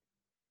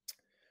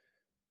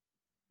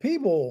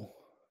people,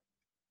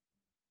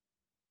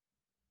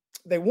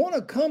 they want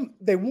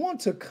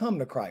to come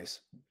to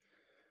Christ,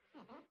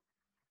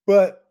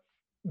 but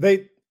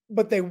they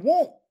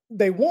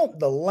want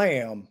the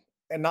lamb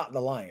and not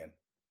the lion.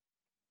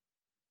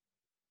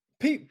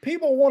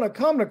 People want to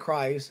come to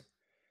Christ,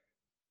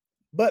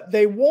 but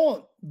they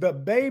want the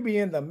baby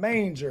in the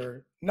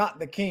manger, not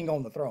the king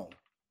on the throne.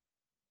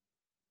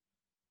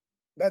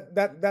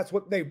 That's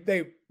what they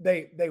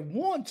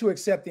want to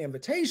accept the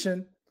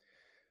invitation,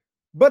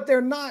 but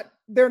they're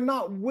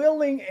not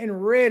willing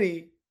and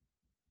ready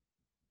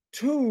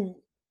to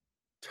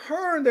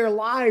turn their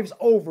lives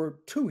over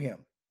to him,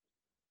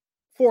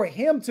 for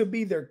him to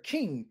be their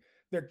king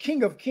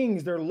of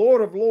kings, their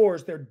Lord of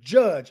lords, their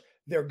judge,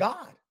 their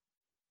God,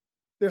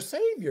 their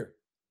savior.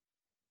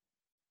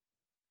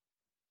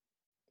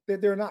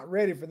 That they're not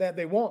ready for that.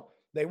 They want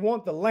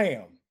the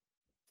lamb,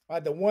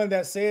 right? The one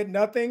that said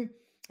nothing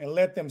and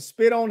let them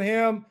spit on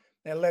him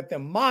and let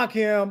them mock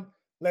him,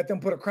 let them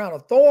put a crown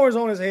of thorns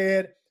on his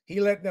head.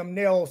 He let them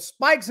nail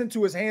spikes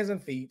into his hands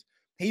and feet.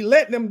 He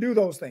let them do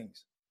those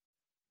things.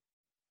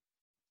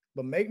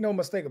 But make no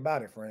mistake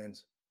about it,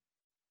 friends.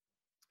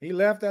 He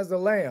left as the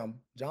lamb,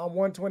 John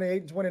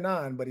 1:28 and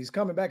 29, but he's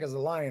coming back as a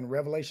lion,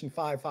 Revelation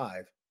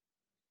 5:5.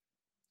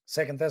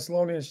 2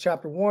 Thessalonians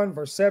chapter 1,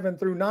 verse 7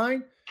 through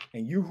 9.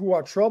 And you who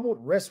are troubled,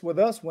 rest with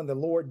us when the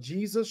Lord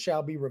Jesus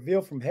shall be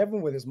revealed from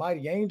heaven with his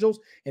mighty angels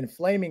in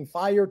flaming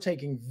fire,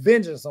 taking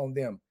vengeance on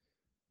them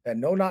that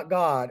know not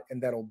God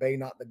and that obey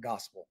not the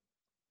gospel.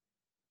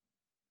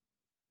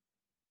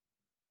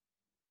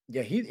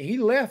 Yeah, he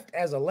left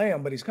as a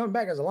lamb, but he's coming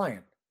back as a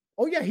lion.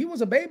 Oh, yeah, he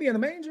was a baby in the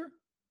manger.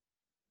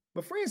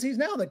 But friends, he's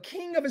now the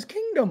king of his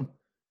kingdom.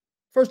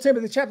 1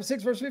 Timothy chapter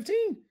 6, verse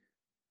 15.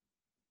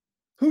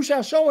 Who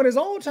shall show in his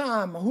own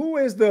time who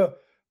is the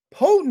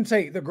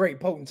potentate, the great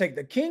potentate,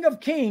 the King of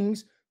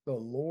kings, the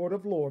Lord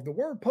of lords. The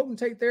word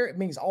potentate there, it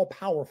means all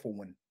powerful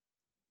one.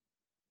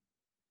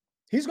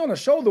 He's going to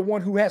show the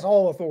one who has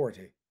all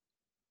authority.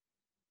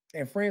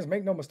 And friends,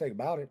 make no mistake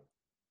about it.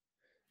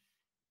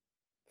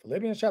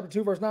 Philippians chapter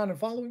 2, verse 9 and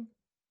following.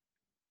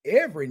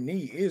 Every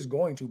knee is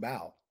going to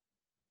bow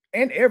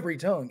and every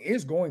tongue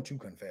is going to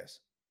confess.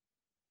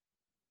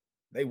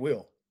 They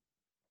will.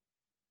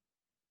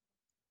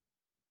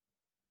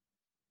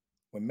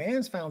 When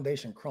man's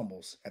foundation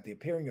crumbles at the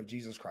appearing of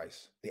Jesus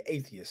Christ, the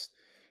atheist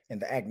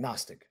and the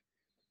agnostic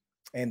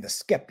and the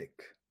skeptic,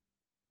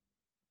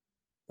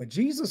 when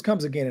Jesus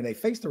comes again and they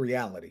face the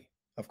reality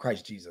of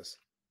Christ Jesus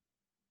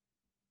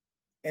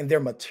and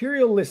their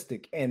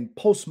materialistic and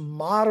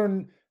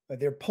postmodern,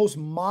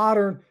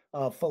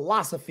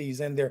 philosophies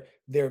and their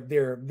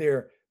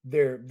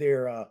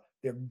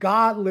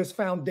godless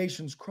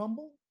foundations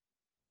crumble,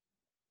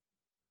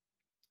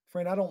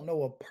 friend, I don't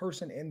know a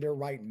person in their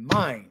right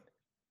mind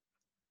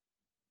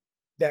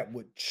that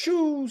would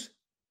choose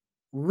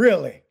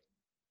really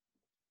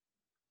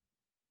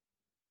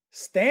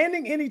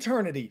standing in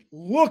eternity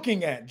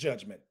looking at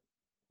judgment.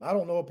 I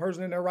don't know a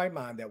person in their right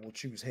mind that will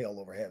choose hell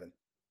over heaven.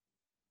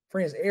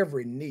 Friends,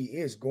 every knee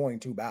is going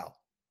to bow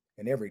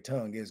and every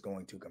tongue is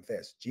going to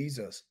confess.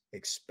 Jesus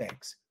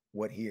expects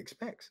what he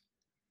expects.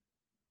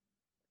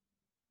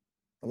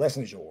 The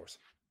lesson is yours.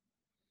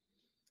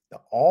 The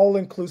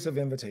all-inclusive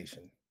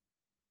invitation.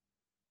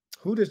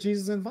 Who does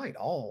Jesus invite?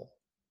 All.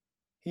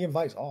 He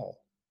invites all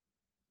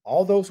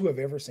those who have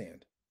ever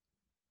sinned.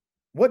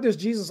 What does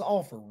Jesus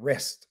offer?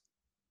 Rest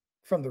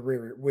from the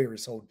weary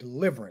soul,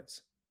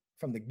 deliverance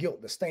from the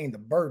guilt, the stain, the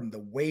burden, the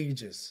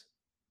wages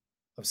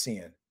of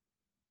sin.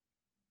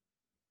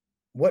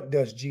 What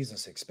does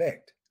Jesus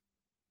expect?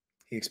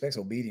 He expects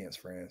obedience,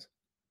 friends.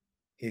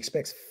 He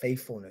expects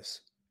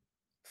faithfulness,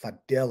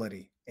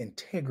 fidelity,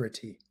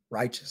 integrity,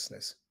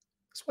 righteousness.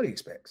 That's what he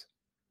expects.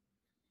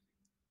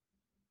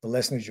 The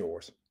lesson is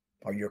yours.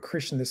 Are you a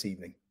Christian this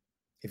evening?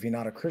 If you're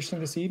not a Christian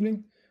this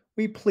evening,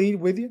 we plead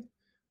with you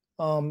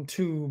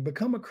to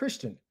become a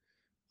Christian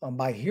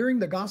by hearing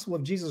the gospel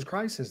of Jesus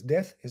Christ, his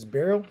death, his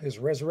burial, his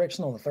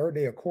resurrection on the third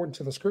day, according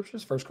to the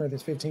scriptures, 1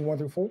 Corinthians 15, 1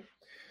 through 4.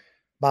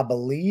 By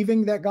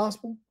believing that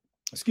gospel,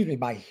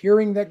 by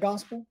hearing that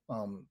gospel,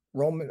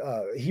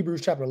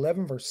 Hebrews chapter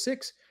 11, verse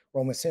 6,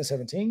 Romans 10,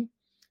 17,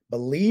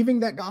 believing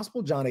that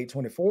gospel, John 8,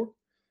 24,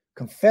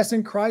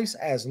 confessing Christ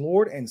as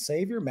Lord and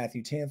Savior,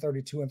 Matthew 10,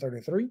 32 and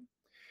 33,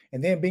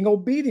 and then being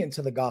obedient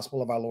to the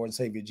gospel of our Lord and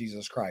Savior,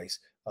 Jesus Christ,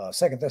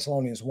 2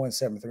 Thessalonians 1,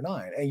 7 through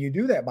 9. And you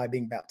do that by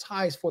being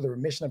baptized for the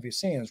remission of your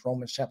sins,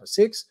 Romans chapter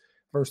 6,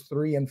 verse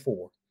 3 and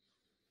 4.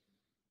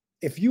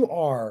 If you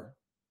are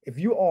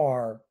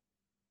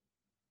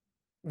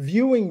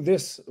viewing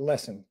this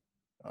lesson,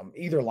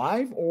 either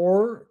live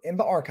or in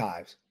the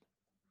archives,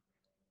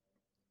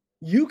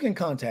 you can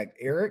contact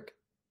Eric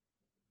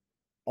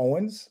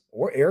Owens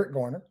or Eric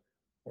Garner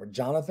or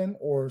Jonathan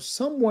or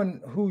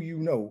someone who you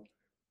know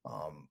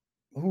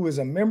who is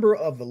a member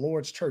of the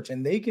Lord's church,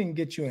 and they can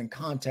get you in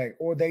contact,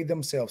 or they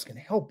themselves can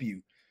help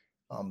you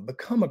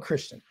become a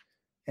Christian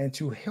and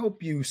to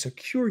help you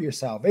secure your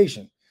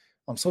salvation,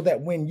 so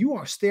that when you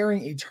are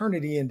staring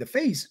eternity in the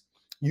face,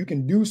 you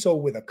can do so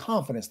with a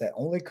confidence that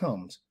only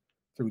comes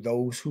through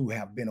those who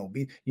have been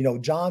obedient. You know,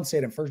 John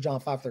said in 1 John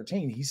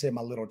 5:13, he said,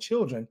 my little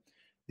children,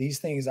 these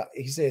things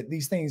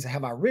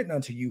have I written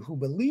unto you who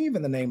believe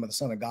in the name of the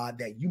Son of God,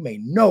 that you may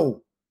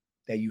know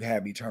that you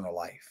have eternal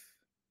life.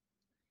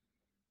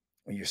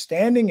 When you're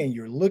standing and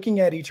you're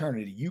looking at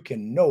eternity, you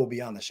can know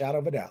beyond the shadow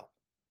of a doubt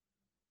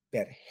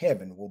that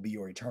heaven will be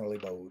your eternal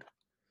abode.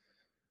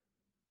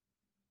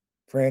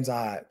 Friends,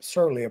 I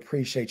certainly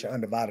appreciate your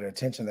undivided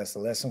attention as the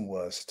lesson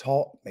was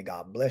taught. May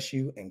God bless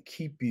you and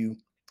keep you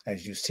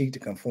as you seek to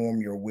conform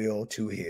your will to his.